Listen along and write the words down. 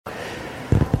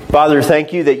Father,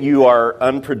 thank you that you are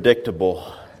unpredictable.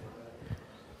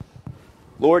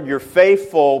 Lord, you're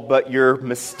faithful, but you're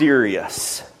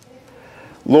mysterious.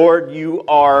 Lord, you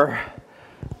are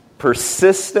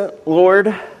persistent,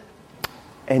 Lord,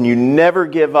 and you never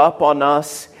give up on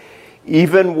us,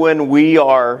 even when we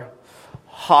are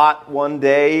hot one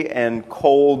day and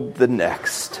cold the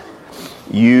next.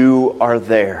 You are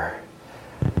there.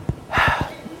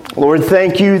 Lord,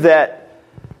 thank you that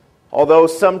although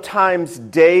sometimes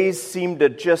days seem to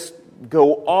just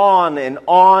go on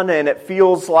and it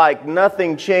feels like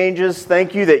nothing changes,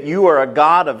 thank you that you are a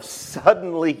God of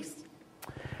suddenly,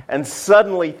 and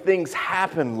suddenly things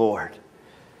happen, Lord.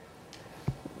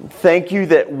 Thank you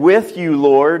that with you,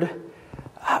 Lord,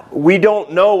 we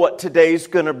don't know what today's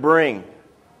going to bring,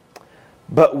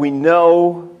 but we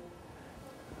know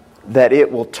that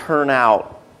it will turn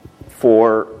out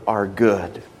for our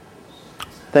good.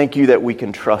 Thank you that we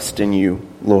can trust in you,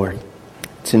 Lord.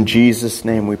 It's in Jesus'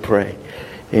 name we pray.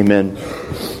 Amen.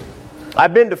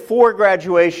 I've been to 4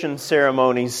 graduation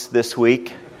ceremonies this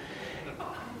week.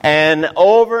 And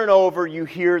over you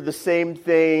hear the same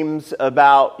themes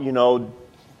about,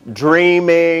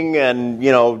 dreaming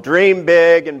and, dream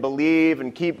big and believe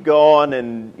and keep going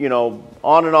and,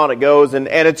 on and on it goes. And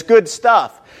it's good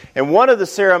stuff. And one of the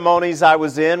ceremonies I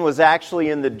was in was actually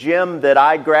in the gym that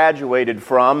I graduated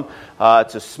from.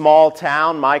 It's a small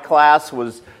town. My class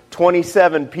was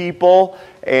 27 people,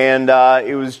 and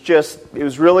it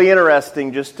was really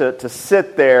interesting just to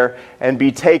sit there and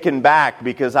be taken back,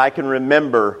 because I can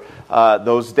remember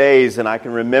those days, and I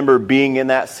can remember being in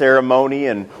that ceremony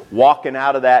and walking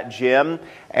out of that gym.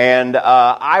 And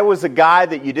I was a guy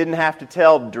that you didn't have to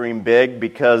tell to dream big,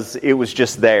 because it was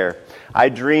just there. I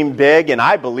dreamed big, and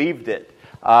I believed it.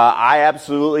 I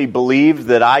absolutely believed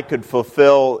that I could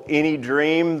fulfill any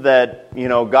dream that,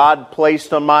 God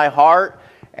placed on my heart,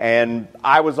 and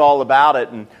I was all about it.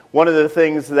 And one of the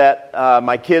things that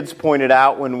my kids pointed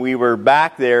out when we were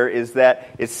back there is that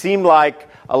it seemed like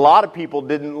a lot of people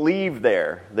didn't leave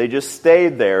there. They just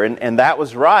stayed there, and that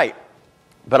was right.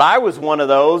 But I was one of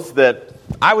those that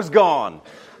I was gone.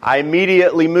 I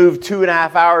immediately moved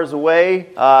 2.5 hours away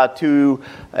to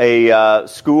a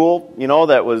school,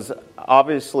 that was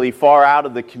obviously far out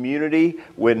of the community,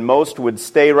 when most would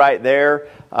stay right there.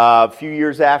 A few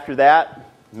years after that,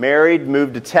 married,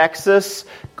 moved to Texas,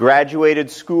 graduated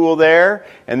school there,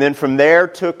 and then from there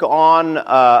took on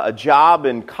a job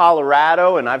in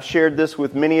Colorado. And I've shared this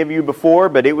with many of you before,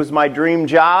 but it was my dream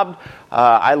job.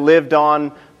 I lived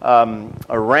on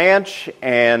a ranch,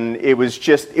 and it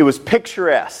was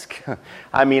picturesque.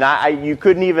 I mean, you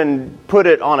couldn't even put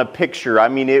it on a picture. I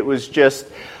mean, it was just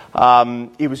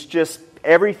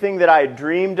everything that I had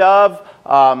dreamed of.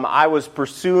 I was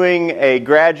pursuing a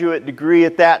graduate degree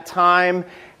at that time,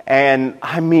 and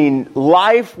I mean,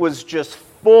 life was just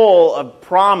full of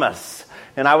promise.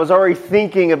 And I was already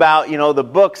thinking about, the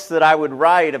books that I would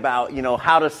write about,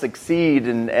 how to succeed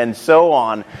and so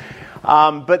on.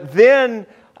 But then,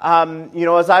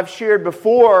 as I've shared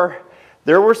before,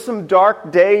 there were some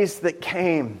dark days that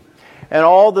came. And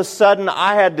all of a sudden,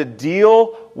 I had to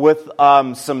deal with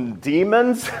some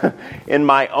demons in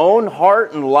my own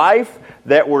heart and life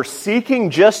that were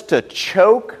seeking just to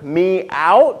choke me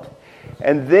out.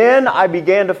 And then I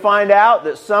began to find out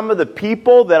that some of the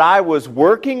people that I was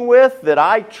working with, that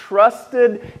I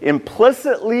trusted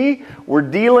implicitly, were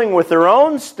dealing with their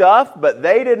own stuff, but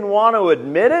they didn't want to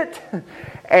admit it.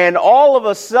 And all of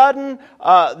a sudden,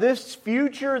 this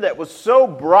future that was so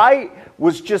bright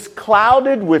was just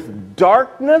clouded with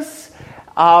darkness.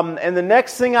 And the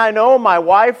next thing I know, my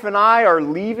wife and I are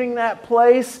leaving that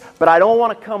place, but I don't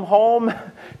want to come home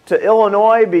to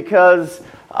Illinois because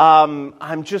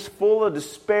I'm just full of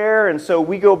despair. And so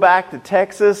we go back to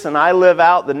Texas, and I live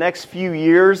out the next few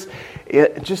years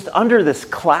just under this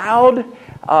cloud.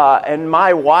 And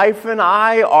my wife and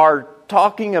I are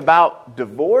talking about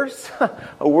divorce,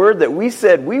 a word that we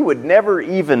said we would never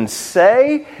even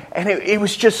say. And it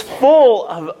was just full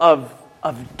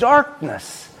of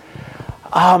darkness.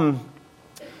 But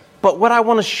what I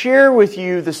want to share with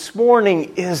you this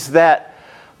morning is that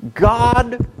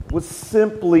God was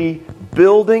simply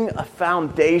building a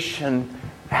foundation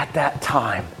at that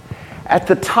time. At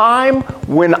the time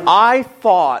when I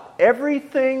thought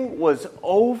everything was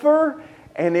over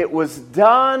and it was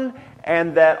done,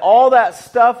 and that all that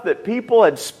stuff that people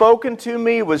had spoken to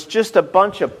me was just a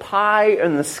bunch of pie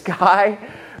in the sky,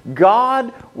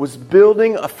 God was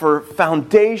building a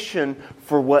foundation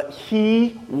for what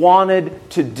He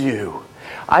wanted to do.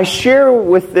 I share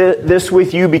with this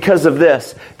with you because of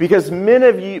this. Because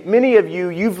many of you,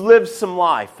 you've lived some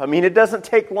life. I mean, it doesn't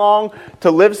take long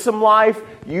to live some life.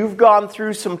 You've gone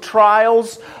through some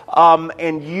trials,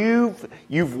 and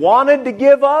you've wanted to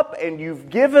give up, and you've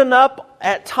given up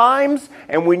at times.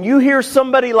 And when you hear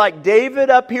somebody like David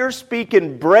up here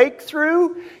speaking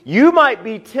breakthrough, you might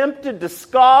be tempted to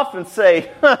scoff and say,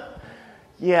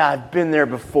 yeah, I've been there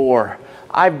before.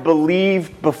 I've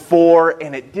believed before,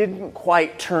 and it didn't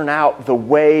quite turn out the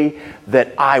way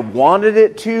that I wanted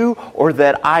it to or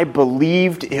that I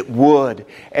believed it would.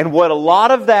 And what a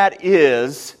lot of that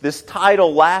is, this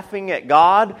title, Laughing at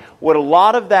God, what a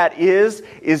lot of that is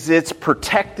it's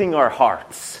protecting our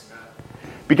hearts.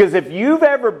 Because if you've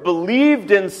ever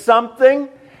believed in something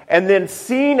and then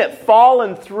seen it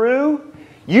fallen through,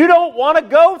 you don't want to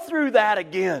go through that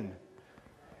again.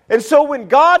 And so when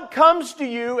God comes to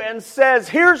you and says,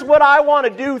 here's what I want to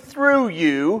do through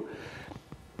you,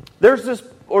 this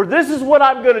is what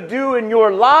I'm going to do in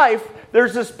your life,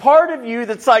 there's this part of you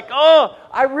that's like, oh,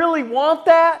 I really want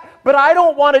that, but I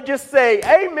don't want to just say,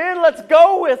 amen, let's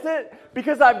go with it,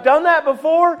 because I've done that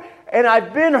before, and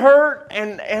I've been hurt,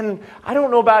 and I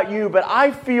don't know about you, but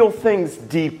I feel things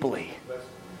deeply.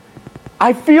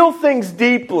 I feel things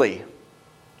deeply.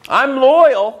 I'm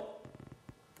loyal.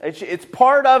 It's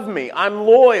part of me. I'm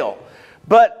loyal.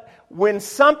 But when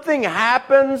something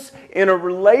happens in a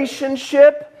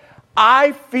relationship,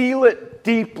 I feel it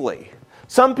deeply.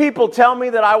 Some people tell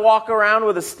me that I walk around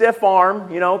with a stiff arm,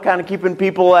 kind of keeping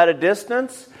people at a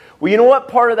distance. Well, you know what?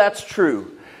 Part of that's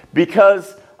true.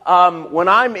 Because when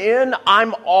I'm in,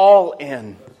 I'm all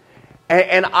in.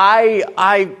 And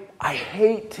I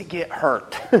hate to get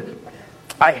hurt.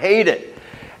 I hate it.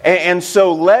 And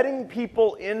so letting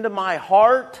people into my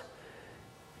heart,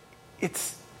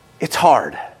 it's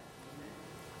hard.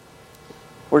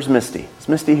 Where's Misty? Is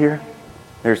Misty here?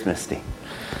 There's Misty.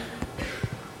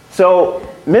 So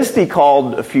Misty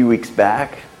called a few weeks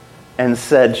back and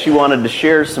said she wanted to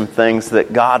share some things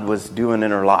that God was doing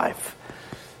in her life.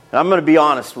 And I'm going to be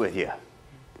honest with you.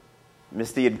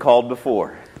 Misty had called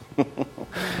before.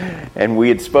 And we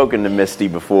had spoken to Misty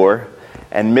before.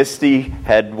 And Misty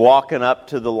had walking up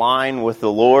to the line with the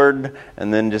Lord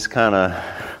and then just kind of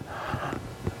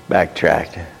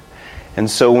backtracked.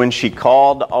 And so when she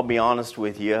called, I'll be honest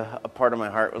with you, a part of my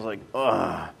heart was like,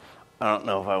 I don't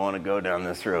know if I want to go down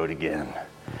this road again.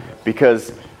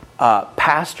 Because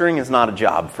pastoring is not a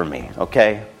job for me,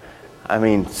 okay? I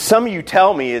mean, some of you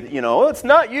tell me, it's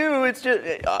not you, it's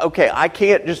just, okay, I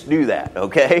can't just do that,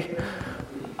 okay?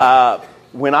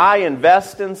 When I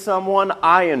invest in someone,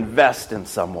 I invest in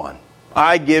someone.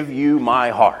 I give you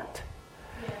my heart.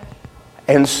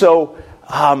 And so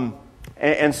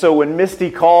when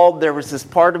Misty called, there was this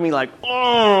part of me like,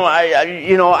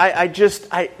 you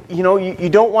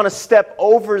don't want to step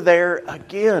over there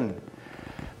again.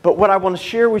 But what I want to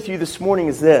share with you this morning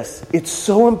is this. It's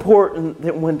so important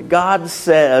that when God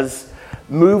says,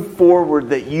 move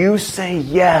forward, that you say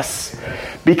yes.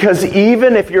 Because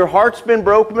even if your heart's been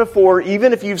broken before,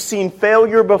 even if you've seen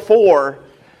failure before,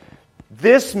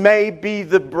 this may be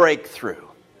the breakthrough.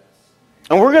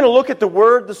 And we're going to look at the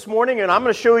Word this morning, and I'm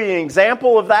going to show you an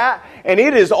example of that. And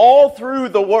it is all through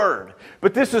the Word.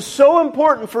 But this is so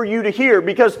important for you to hear,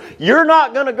 because you're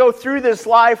not going to go through this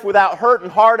life without hurt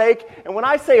and heartache. And when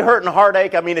I say hurt and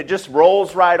heartache, I mean it just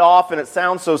rolls right off and it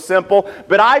sounds so simple.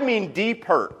 But I mean deep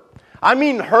hurt. I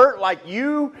mean hurt like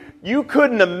you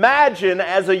couldn't imagine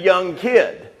as a young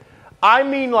kid. I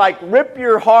mean like rip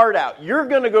your heart out. You're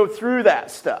going to go through that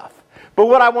stuff. But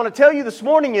what I want to tell you this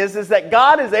morning is that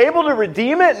God is able to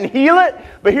redeem it and heal it.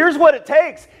 But here's what it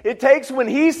takes. It takes when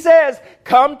He says,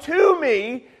 come to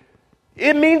me,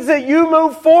 it means that you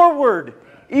move forward.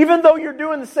 Even though you're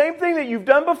doing the same thing that you've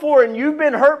done before and you've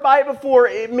been hurt by it before,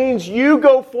 it means you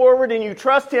go forward and you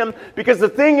trust Him, because the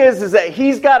thing is that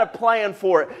He's got a plan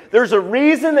for it. There's a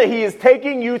reason that He is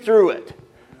taking you through it.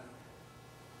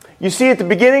 You see, at the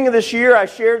beginning of this year, I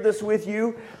shared this with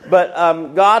you, but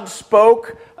God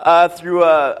spoke through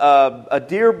a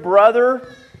dear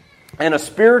brother and a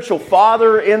spiritual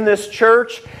father in this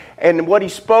church. And what he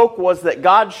spoke was that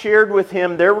God shared with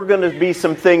him there were going to be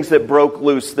some things that broke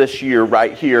loose this year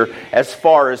right here as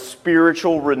far as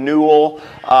spiritual renewal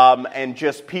and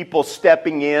just people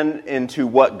stepping into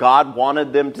what God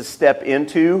wanted them to step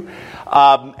into.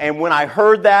 And when I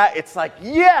heard that, it's like,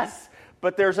 yes!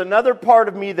 But there's another part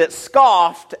of me that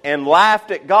scoffed and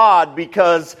laughed at God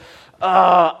because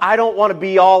I don't want to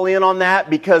be all in on that,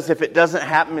 because if it doesn't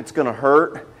happen, it's going to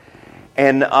hurt.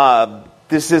 And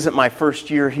this isn't my first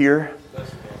year here.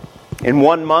 In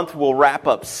 1 month, we'll wrap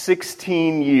up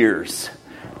 16 years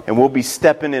And we'll be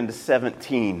stepping into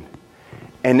 17.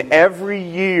 And every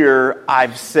year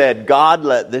I've said, God,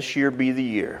 let this year be the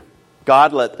year.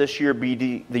 God, let this year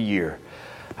be the year.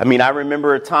 I mean, I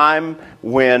remember a time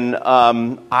when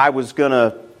I was going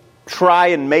to try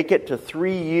and make it to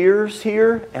 3 years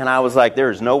here. And I was like, there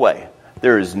is no way.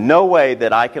 There is no way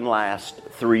that I can last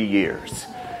 3 years.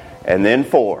 And then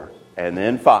 4. And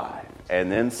then 5.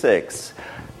 And then 6.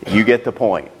 You get the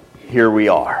point. Here we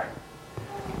are.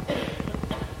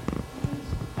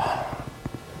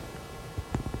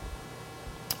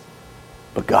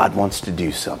 But God wants to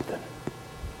do something.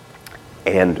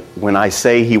 And when I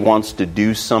say He wants to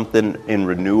do something in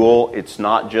renewal, it's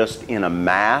not just in a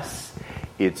mass,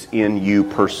 it's in you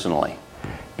personally.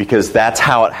 Because that's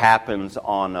how it happens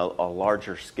on a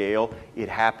larger scale. It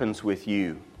happens with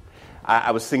you.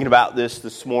 I was thinking about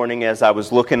this morning as I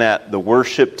was looking at the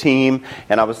worship team,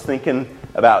 and I was thinking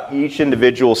about each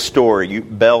individual story.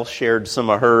 Belle shared some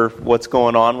of her, what's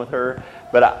going on with her.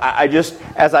 But I just,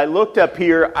 as I looked up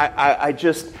here, I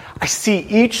see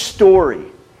each story.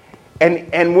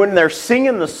 And when they're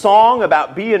singing the song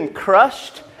about being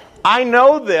crushed, I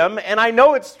know them and I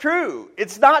know it's true.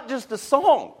 It's not just a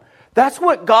song. That's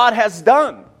what God has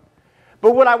done.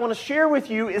 But what I want to share with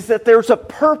you is that there's a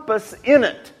purpose in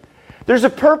it. There's a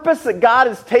purpose that God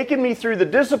has taken me through, the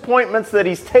disappointments that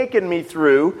He's taken me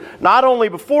through, not only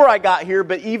before I got here,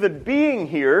 but even being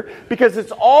here, because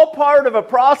it's all part of a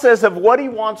process of what He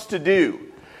wants to do.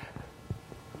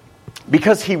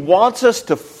 Because He wants us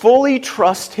to fully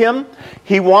trust Him.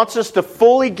 He wants us to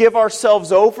fully give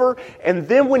ourselves over. And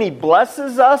then when He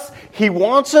blesses us, He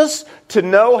wants us to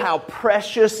know how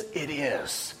precious it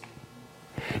is.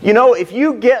 You know, if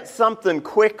you get something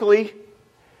quickly,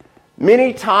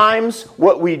 many times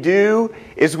what we do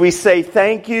is we say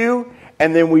thank you,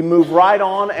 and then we move right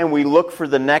on and we look for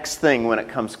the next thing when it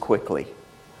comes quickly.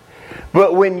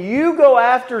 But when you go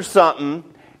after something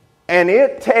and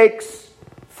it takes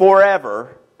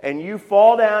forever, and you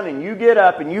fall down and you get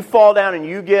up and you fall down and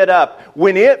you get up,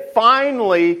 when it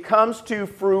finally comes to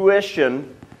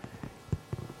fruition,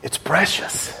 it's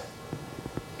precious.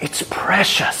 It's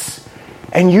precious.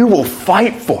 And you will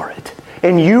fight for it.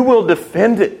 And you will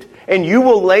defend it. And you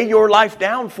will lay your life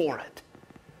down for it.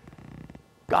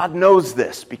 God knows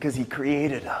this because He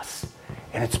created us.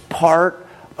 And it's part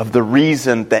of the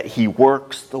reason that He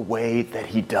works the way that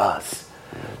He does.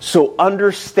 So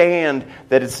understand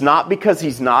that it's not because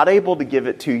He's not able to give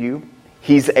it to you.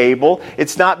 He's able.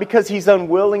 It's not because He's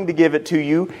unwilling to give it to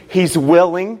you. He's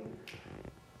willing.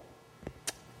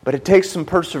 But it takes some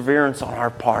perseverance on our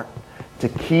part to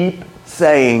keep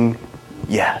saying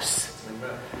yes.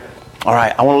 All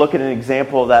right, I want to look at an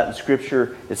example of that in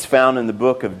Scripture. It's found in the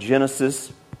book of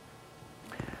Genesis.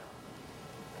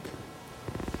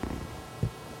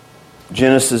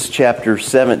 Genesis chapter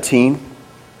 17.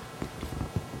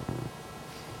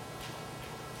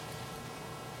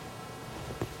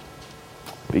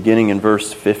 Beginning in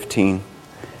verse 15.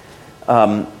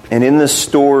 And in this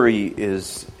story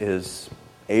is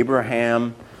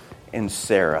Abraham and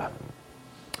Sarah.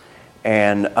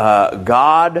 And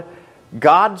God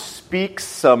speaks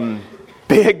some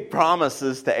big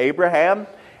promises to Abraham.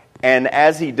 And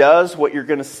as He does, what you're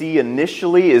going to see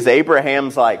initially is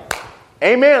Abraham's like,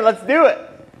 amen, let's do it.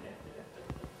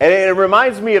 And it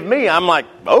reminds me of me. I'm like,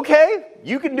 okay,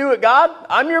 you can do it, God.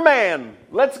 I'm your man.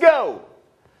 Let's go.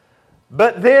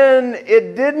 But then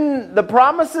the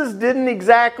promises didn't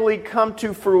exactly come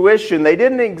to fruition. They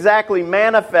didn't exactly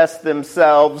manifest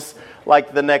themselves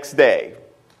like the next day,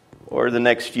 or the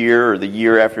next year, or the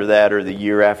year after that, or the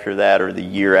year after that, or the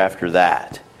year after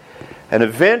that. And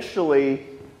eventually,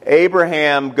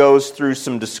 Abraham goes through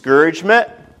some discouragement.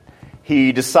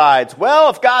 He decides, well,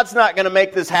 if God's not going to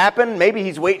make this happen, maybe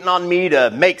He's waiting on me to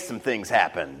make some things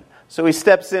happen. So he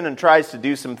steps in and tries to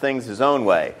do some things his own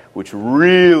way, which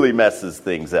really messes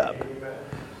things up.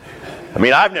 I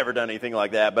mean, I've never done anything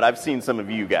like that, but I've seen some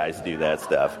of you guys do that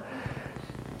stuff.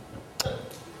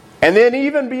 And then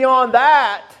even beyond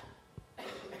that,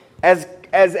 as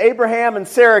Abraham and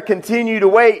Sarah continue to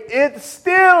wait, it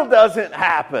still doesn't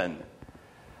happen.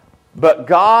 But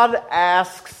God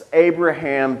asks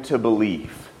Abraham to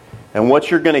believe. And what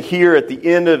you're going to hear at the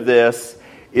end of this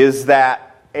is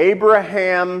that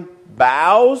Abraham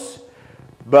bows,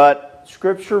 but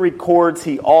Scripture records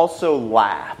he also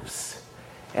laughs.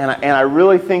 And I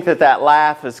really think that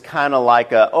laugh is kind of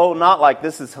like not like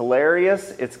this is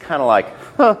hilarious. It's kind of like,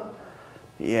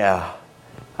 yeah,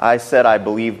 I said I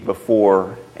believed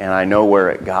before, and I know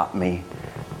where it got me.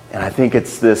 And I think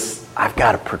it's this, I've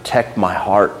got to protect my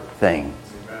heart thing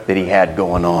that he had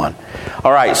going on.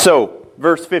 All right, so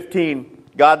verse 15,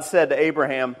 God said to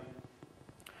Abraham,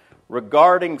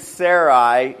 regarding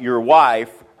Sarai, your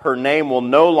wife, her name will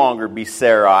no longer be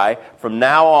Sarai. From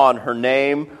now on, her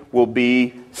name will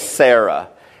be Sarah.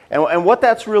 And what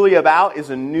that's really about is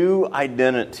a new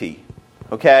identity.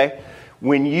 Okay?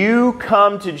 When you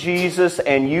come to Jesus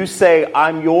and you say,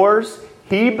 I'm yours,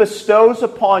 He bestows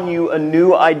upon you a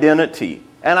new identity.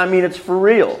 And I mean, it's for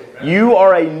real. You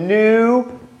are a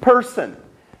new person.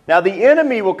 Now, the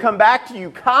enemy will come back to you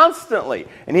constantly,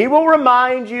 and he will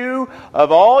remind you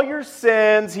of all your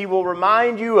sins. He will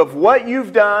remind you of what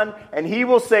you've done, and he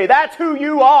will say, that's who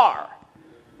you are.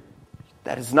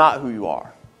 That is not who you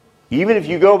are. Even if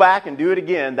you go back and do it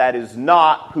again, that is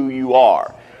not who you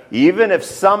are. Even if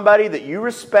somebody that you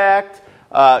respect,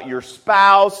 your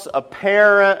spouse, a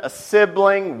parent, a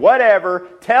sibling, whatever,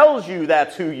 tells you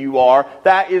that's who you are,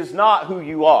 that is not who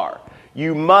you are.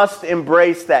 You must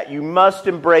embrace that. You must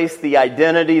embrace the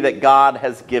identity that God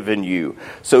has given you.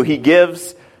 So He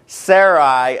gives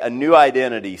Sarai a new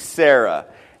identity, Sarah.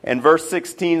 And verse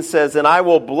 16 says, and I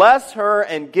will bless her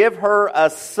and give her a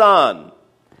son.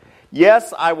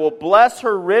 Yes, I will bless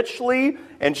her richly,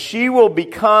 and she will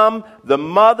become the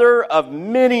mother of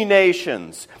many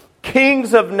nations.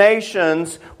 Kings of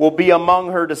nations will be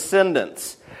among her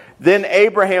descendants. Then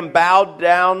Abraham bowed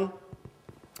down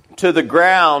to the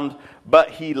ground,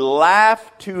 but he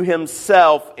laughed to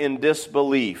himself in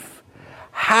disbelief.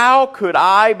 How could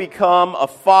I become a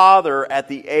father at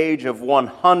the age of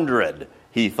 100,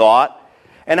 he thought.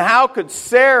 And how could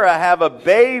Sarah have a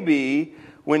baby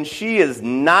when she is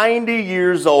 90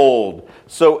 years old?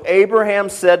 So Abraham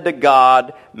said to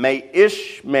God, may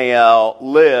Ishmael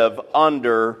live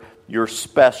under your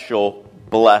special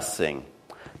blessing.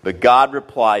 But God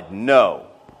replied, no.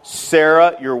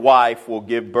 Sarah, your wife, will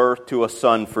give birth to a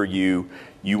son for you.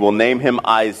 You will name him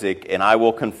Isaac, and I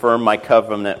will confirm my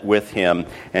covenant with him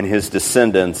and his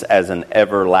descendants as an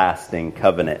everlasting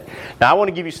covenant. Now, I want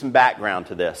to give you some background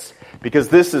to this, because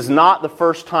this is not the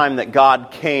first time that God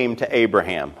came to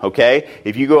Abraham, okay?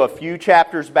 If you go a few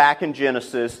chapters back in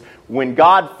Genesis, when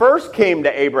God first came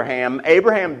to Abraham,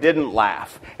 Abraham didn't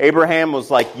laugh. Abraham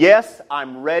was like, yes,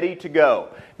 I'm ready to go.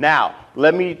 Now,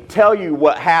 let me tell you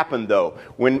what happened, though.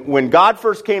 When God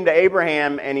first came to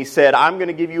Abraham and He said, I'm going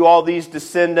to give you all these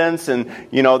descendants, and,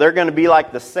 they're going to be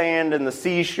like the sand in the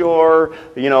seashore,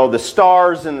 the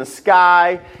stars in the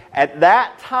sky. At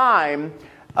that time,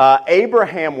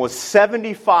 Abraham was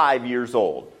 75 years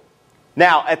old.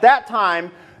 Now, at that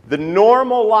time, the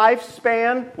normal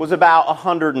lifespan was about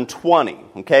 120.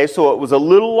 Okay, so it was a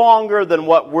little longer than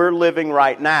what we're living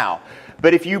right now.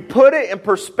 But if you put it in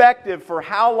perspective for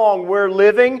how long we're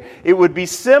living, it would be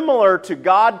similar to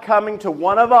God coming to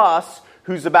one of us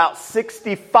who's about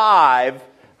 65,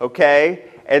 okay,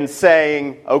 and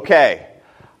saying, okay,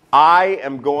 I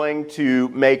am going to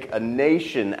make a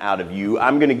nation out of you.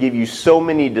 I'm going to give you so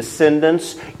many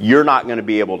descendants, you're not going to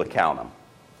be able to count them.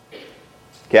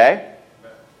 Okay?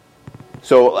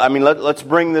 So, let's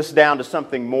bring this down to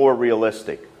something more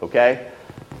realistic, okay?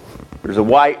 There's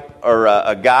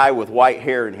a guy with white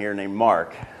hair in here named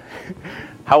Mark.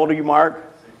 How old are you,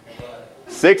 Mark?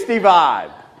 65.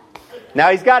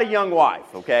 Now, he's got a young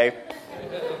wife, okay?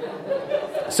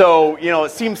 So,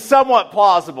 it seems somewhat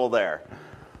plausible there.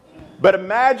 But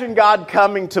imagine God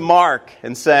coming to Mark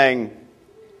and saying,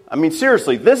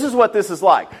 seriously, this is what this is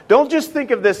like. Don't just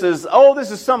think of this as,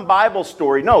 this is some Bible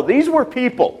story. No, these were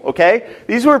people, okay?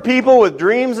 These were people with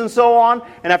dreams and so on.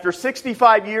 And after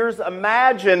 65 years,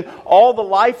 imagine all the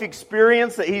life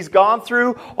experience that he's gone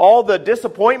through, all the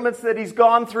disappointments that he's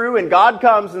gone through. And God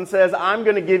comes and says, I'm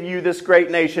going to give you this great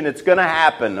nation. It's going to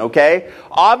happen, okay?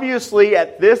 Obviously,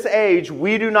 at this age,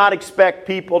 we do not expect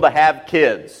people to have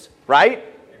kids, right?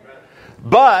 Amen.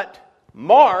 But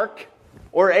Mark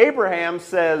or Abraham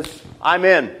says, I'm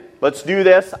in. Let's do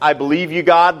this. I believe you,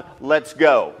 God. Let's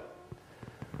go.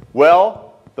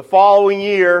 Well, the following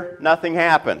year, nothing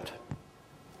happened.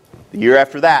 The year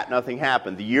after that, nothing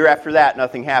happened. The year after that,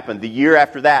 nothing happened. The year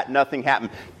after that, nothing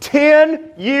happened.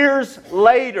 10 years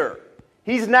later,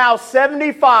 he's now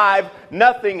 75,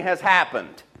 nothing has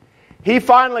happened. He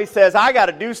finally says, I got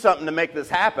to do something to make this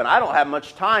happen. I don't have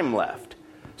much time left.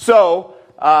 So,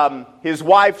 his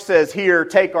wife says, here,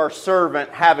 take our servant,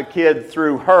 have a kid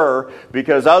through her,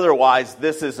 because otherwise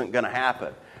this isn't going to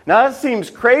happen. Now that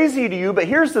seems crazy to you, but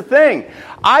here's the thing.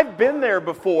 I've been there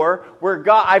before where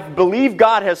I believe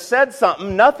God has said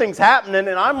something, nothing's happening,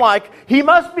 and I'm like, He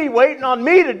must be waiting on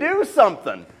me to do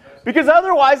something. Because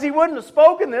otherwise He wouldn't have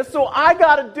spoken this, so I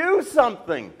got to do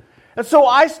something. And so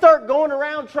I start going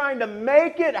around trying to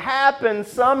make it happen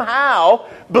somehow,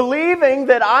 believing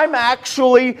that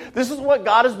this is what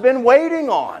God has been waiting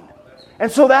on. And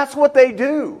so that's what they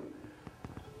do.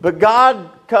 But God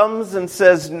comes and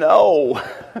says, no,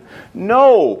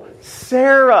 no,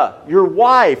 Sarah, your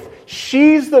wife,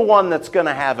 she's the one that's going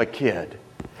to have a kid.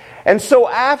 And so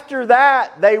after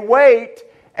that, they wait,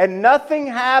 and nothing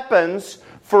happens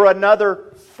for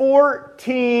another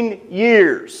 14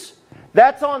 years.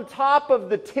 That's on top of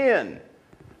the 10.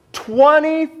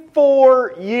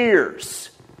 24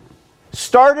 years.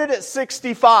 Started at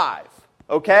 65,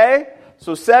 okay?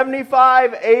 So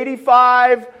 75,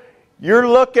 85, you're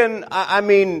looking, at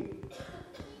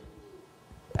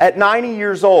 90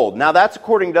 years old. Now that's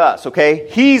according to us, okay?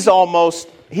 He's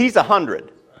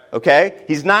 100, okay?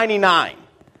 He's 99.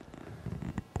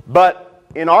 But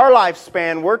in our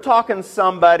lifespan, we're talking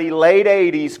somebody late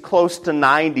 80s, close to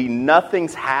 90,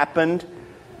 nothing's happened,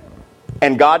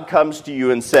 and God comes to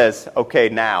you and says, okay,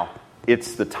 now,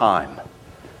 it's the time.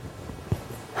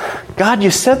 God, you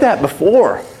said that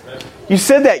before. You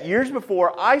said that years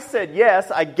before. I said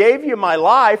yes. I gave you my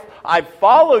life. I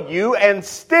followed you, and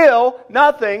still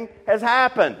nothing has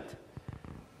happened.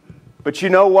 But you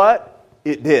know what?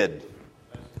 It did.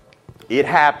 It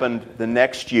happened the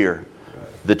next year.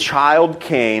 The child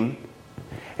came,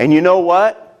 and you know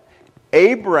what?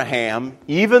 Abraham,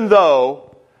 even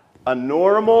though a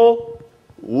normal,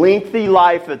 lengthy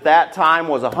life at that time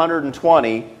was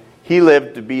 120, he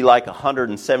lived to be like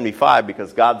 175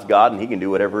 because God's God and He can do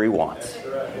whatever He wants.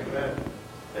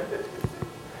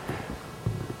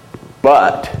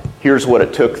 But here's what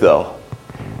it took, though.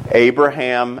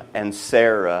 Abraham and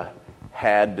Sarah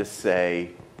had to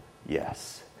say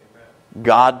yes.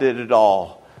 God did it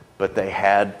all, but they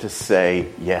had to say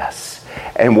yes.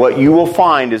 And what you will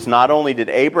find is not only did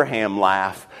Abraham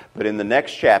laugh, but in the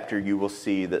next chapter you will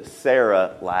see that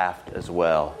Sarah laughed as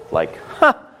well. Like,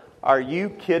 are you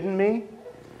kidding me?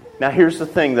 Now here's the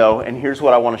thing though, and here's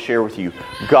what I want to share with you.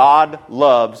 God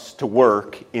loves to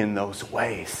work in those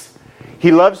ways.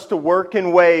 He loves to work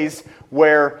in ways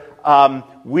where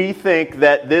we think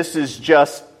that this is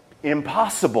just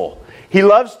impossible. He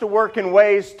loves to work in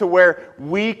ways to where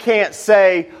we can't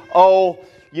say, oh,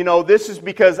 this is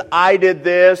because I did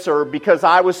this or because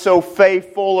I was so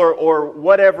faithful or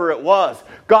whatever it was.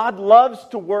 God loves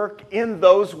to work in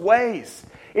those ways.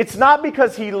 It's not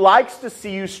because He likes to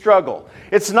see you struggle.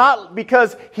 It's not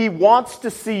because He wants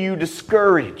to see you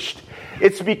discouraged.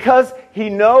 It's because He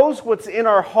knows what's in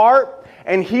our heart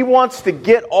and He wants to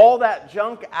get all that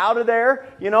junk out of there.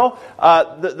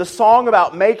 The song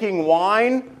about making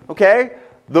wine, okay?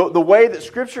 The way that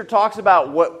Scripture talks about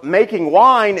what making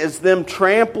wine is them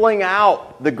trampling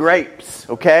out the grapes,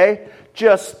 okay?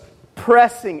 Just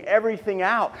pressing everything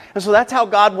out. And so that's how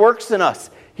God works in us.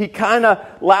 He kind of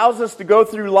allows us to go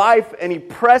through life and He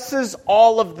presses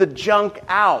all of the junk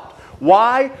out.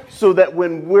 Why? So that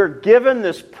when we're given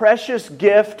this precious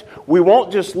gift, we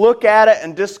won't just look at it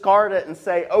and discard it and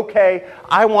say, okay,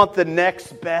 I want the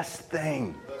next best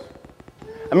thing.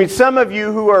 Some of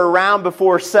you who are around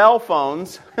before cell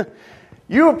phones,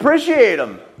 you appreciate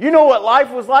them. You know what life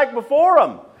was like before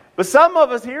them. But some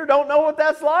of us here don't know what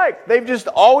that's like. They've just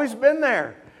always been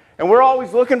there. And we're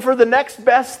always looking for the next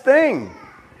best thing.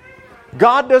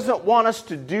 God doesn't want us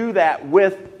to do that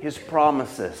with His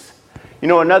promises.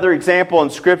 Another example in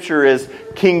Scripture is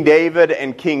King David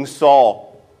and King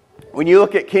Saul. When you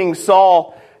look at King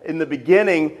Saul, in the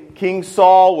beginning, King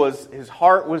Saul his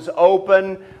heart was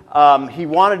open. He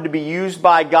wanted to be used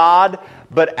by God.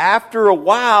 But after a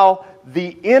while,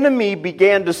 the enemy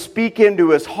began to speak into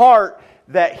his heart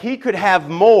that he could have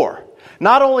more.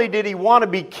 Not only did he want to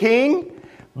be king,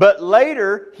 but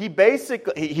later he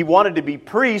wanted to be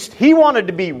priest. He wanted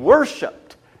to be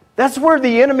worshipped. That's where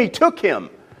the enemy took him.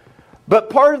 But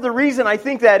part of the reason I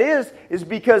think that is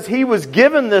because he was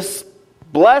given this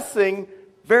blessing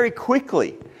very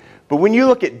quickly. But when you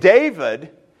look at David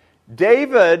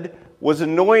was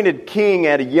anointed king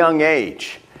at a young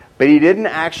age. But he didn't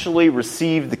actually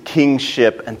receive the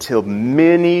kingship until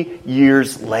many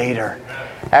years later.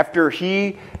 After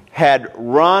he had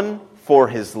run for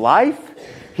his life,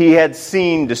 he had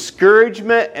seen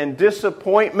discouragement and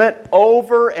disappointment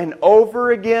over and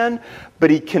over again, but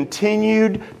he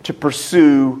continued to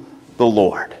pursue the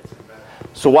Lord.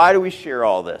 So why do we share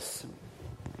all this?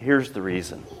 Here's the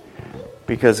reason.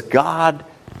 Because God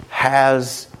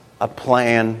has a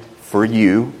plan for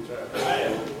you.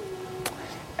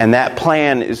 And that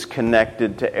plan is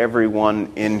connected to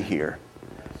everyone in here.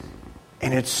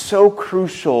 And it's so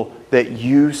crucial that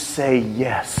you say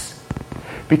yes.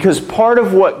 Because part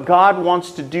of what God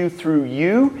wants to do through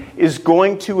you is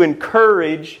going to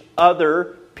encourage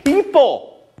other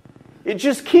people. It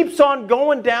just keeps on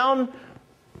going down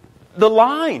the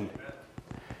line.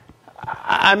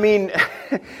 I mean,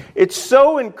 it's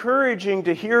so encouraging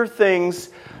to hear things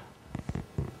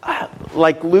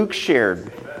like Luke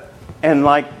shared and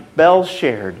like Belle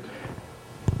shared.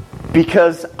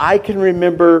 Because I can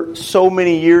remember so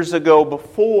many years ago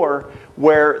before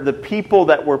where the people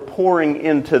that were pouring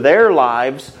into their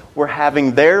lives were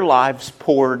having their lives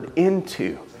poured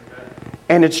into.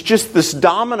 And it's just this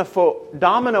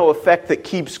domino effect that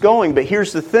keeps going. But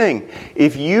here's the thing.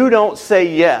 If you don't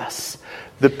say yes,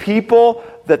 the people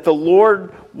that the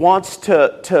Lord wants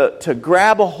to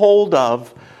grab a hold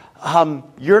of,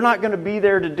 you're not going to be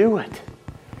there to do it.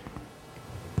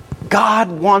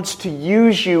 God wants to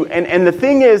use you. And the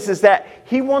thing is that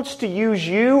He wants to use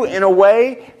you in a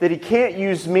way that He can't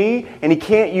use me and He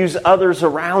can't use others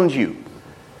around you.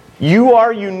 You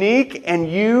are unique and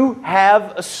you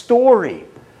have a story.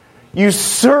 You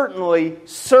certainly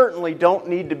don't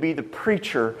need to be the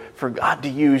preacher for God to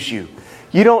use you.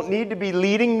 You don't need to be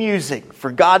leading music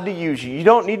for God to use you. You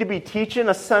don't need to be teaching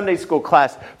a Sunday school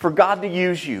class for God to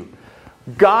use you.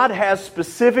 God has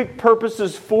specific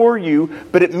purposes for you,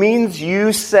 but it means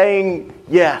you saying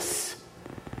yes.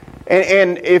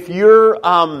 And if you're,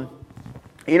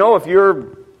 if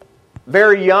you're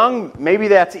very young, maybe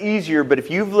that's easier. But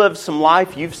if you've lived some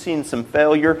life, you've seen some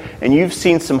failure, and you've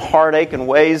seen some heartache in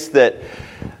ways that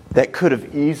could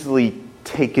have easily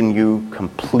taken you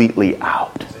completely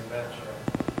out.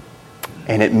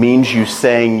 And it means you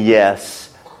saying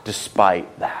yes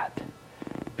despite that.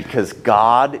 Because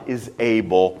God is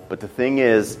able, but the thing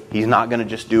is, He's not going to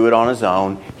just do it on His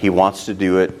own. He wants to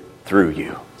do it through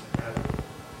you.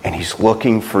 And He's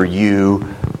looking for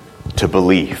you to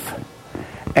believe.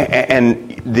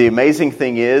 And the amazing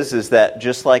thing is that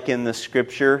just like in the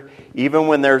Scripture, even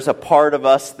when there's a part of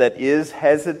us that is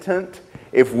hesitant,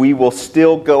 if we will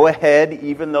still go ahead,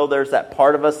 even though there's that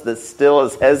part of us that still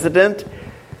is hesitant,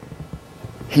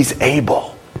 He's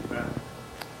able.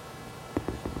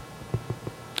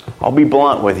 I'll be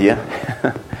blunt with you.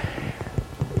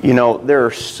 There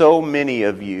are so many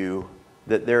of you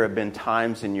that there have been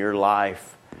times in your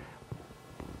life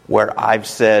where I've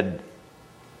said,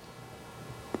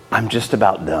 I'm just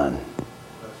about done.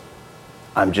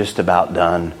 I'm just about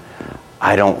done.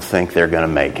 I don't think they're going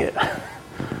to make it.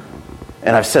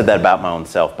 And I've said that about my own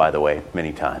self, by the way,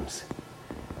 many times.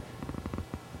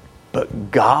 But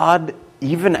God,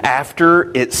 even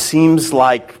after it seems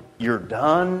like you're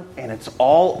done and it's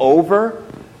all over,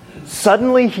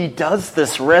 suddenly He does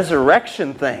this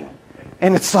resurrection thing.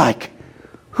 And it's like,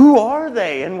 who are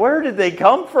they and where did they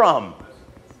come from?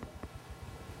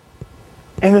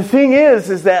 And the thing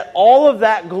is that all of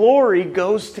that glory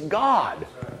goes to God.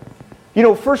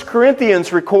 1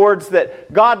 Corinthians records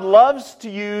that God loves to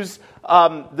use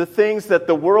the things that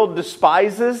the world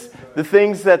despises, the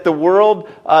things that the world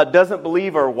doesn't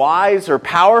believe are wise or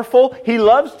powerful. He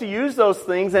loves to use those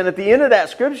things. And at the end of that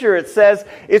scripture it says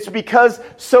it's because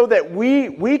so that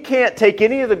we can't take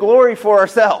any of the glory for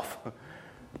ourselves.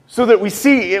 So that we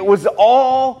see it was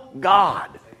all God.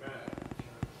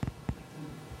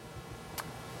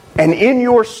 And in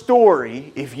your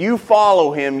story, if you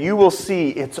follow Him, you will see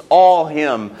it's all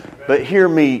Him. But hear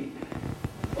me,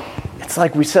 it's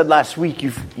like we said last week,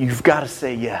 you've got to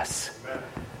say yes.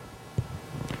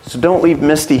 So don't leave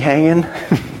Misty hanging.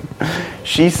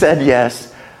 She said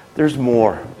yes. There's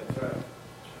more.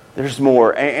 There's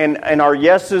more. And our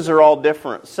yeses are all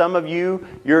different. Some of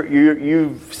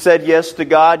you've said yes to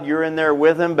God, you're in there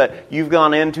with Him, but you've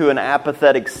gone into an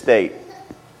apathetic state.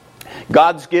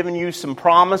 God's given you some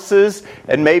promises,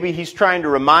 and maybe He's trying to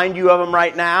remind you of them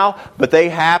right now, but they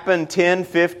happened 10,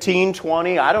 15,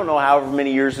 20, I don't know, however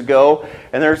many years ago.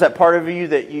 And there's that part of you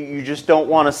that you just don't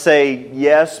want to say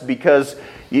yes because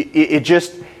you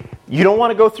don't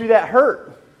want to go through that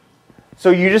hurt. So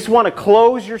you just want to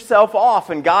close yourself off,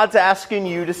 and God's asking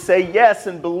you to say yes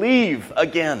and believe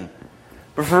again.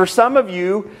 But for some of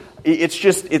you,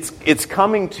 it's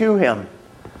coming to Him.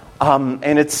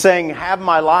 And it's saying, have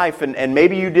my life. And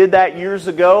maybe you did that years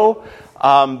ago.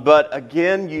 But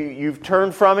again, you've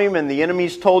turned from Him and the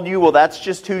enemy's told you, well, that's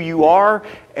just who you are.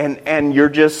 And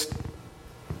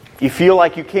you feel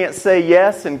like you can't say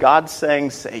yes. And God's saying,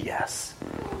 say yes.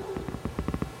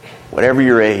 Whatever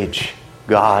your age,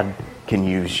 God can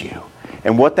use you.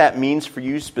 And what that means for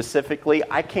you specifically,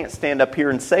 I can't stand up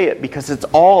here and say it because it's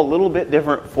all a little bit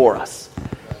different for us.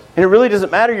 And it really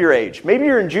doesn't matter your age. Maybe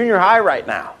you're in junior high right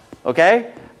now.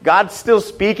 Okay? God's still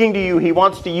speaking to you. He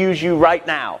wants to use you right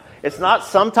now. It's not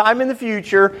sometime in the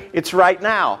future. It's right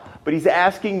now. But He's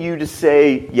asking you to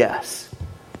say yes.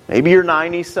 Maybe you're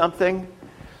 90-something.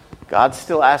 God's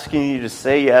still asking you to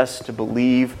say yes, to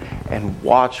believe, and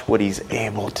watch what He's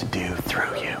able to do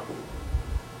through you.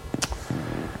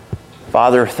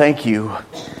 Father, thank you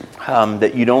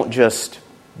that you don't just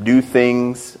do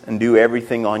things and do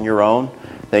everything on your own.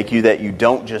 Thank you that you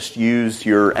don't just use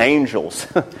your angels.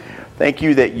 Thank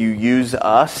you that you use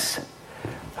us.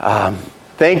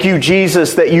 Thank you,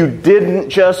 Jesus, that you didn't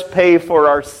just pay for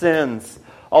our sins,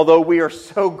 although we are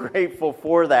so grateful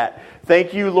for that.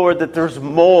 Thank you, Lord, that there's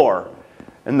more.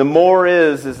 And the more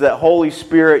is that Holy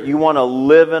Spirit, you want to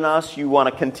live in us, you want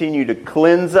to continue to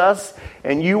cleanse us,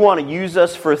 and you want to use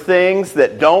us for things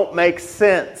that don't make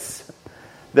sense,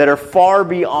 that are far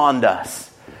beyond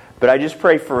us. But I just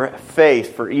pray for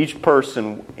faith for each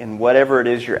person in whatever it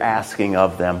is you're asking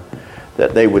of them,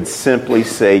 that they would simply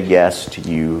say yes to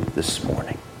you this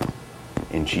morning.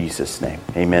 In Jesus' name,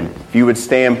 amen. If you would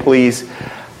stand, please.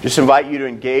 Just invite you to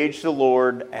engage the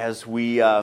Lord as we